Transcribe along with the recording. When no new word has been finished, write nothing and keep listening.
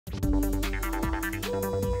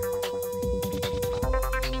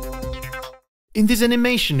In this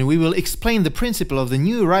animation, we will explain the principle of the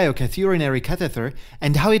new Riocath urinary catheter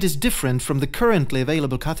and how it is different from the currently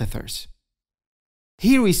available catheters.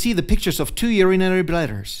 Here we see the pictures of two urinary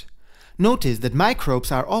bladders. Notice that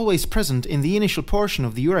microbes are always present in the initial portion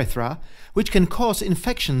of the urethra, which can cause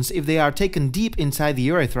infections if they are taken deep inside the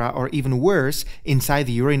urethra or even worse, inside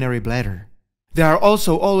the urinary bladder. There are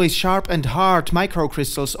also always sharp and hard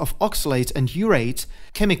microcrystals of oxalates and urates,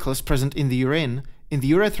 chemicals present in the urine, in the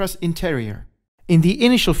urethra's interior. In the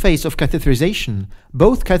initial phase of catheterization,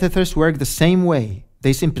 both catheters work the same way.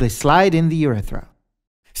 They simply slide in the urethra.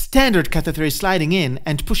 Standard catheter is sliding in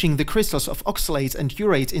and pushing the crystals of oxalates and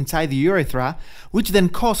urates inside the urethra, which then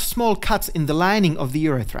cause small cuts in the lining of the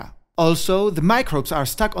urethra. Also, the microbes are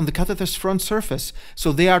stuck on the catheter's front surface,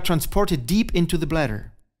 so they are transported deep into the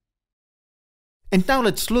bladder. And now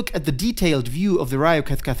let's look at the detailed view of the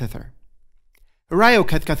Riocath catheter. A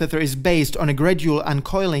Riocath catheter is based on a gradual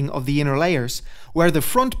uncoiling of the inner layers, where the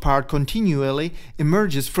front part continually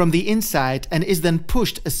emerges from the inside and is then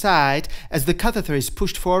pushed aside as the catheter is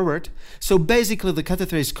pushed forward, so basically the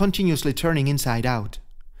catheter is continuously turning inside out.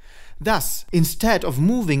 Thus, instead of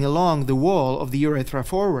moving along the wall of the urethra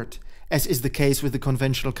forward, as is the case with the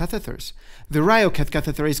conventional catheters, the Riocath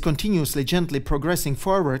catheter is continuously gently progressing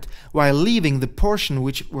forward while leaving the portion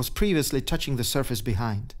which was previously touching the surface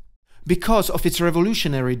behind. Because of its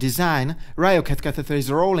revolutionary design, Riocath catheter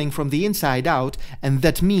is rolling from the inside out, and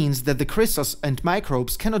that means that the crystals and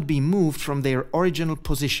microbes cannot be moved from their original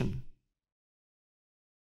position.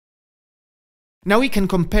 Now we can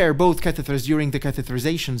compare both catheters during the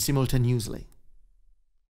catheterization simultaneously.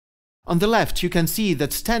 On the left, you can see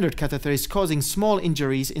that standard catheter is causing small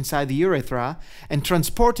injuries inside the urethra and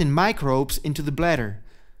transporting microbes into the bladder.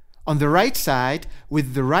 On the right side,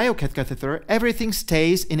 with the Riocath catheter, everything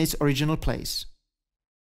stays in its original place.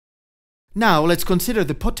 Now let's consider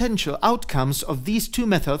the potential outcomes of these two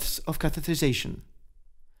methods of catheterization.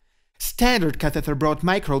 Standard catheter brought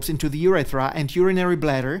microbes into the urethra and urinary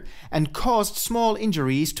bladder and caused small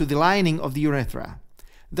injuries to the lining of the urethra,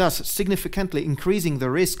 thus significantly increasing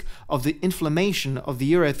the risk of the inflammation of the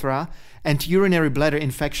urethra and urinary bladder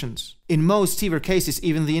infections, in most severe cases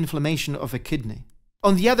even the inflammation of a kidney.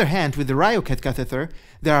 On the other hand, with the Riocath catheter,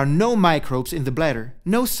 there are no microbes in the bladder,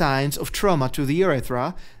 no signs of trauma to the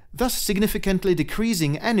urethra, thus significantly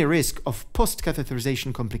decreasing any risk of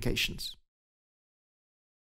post-catheterization complications.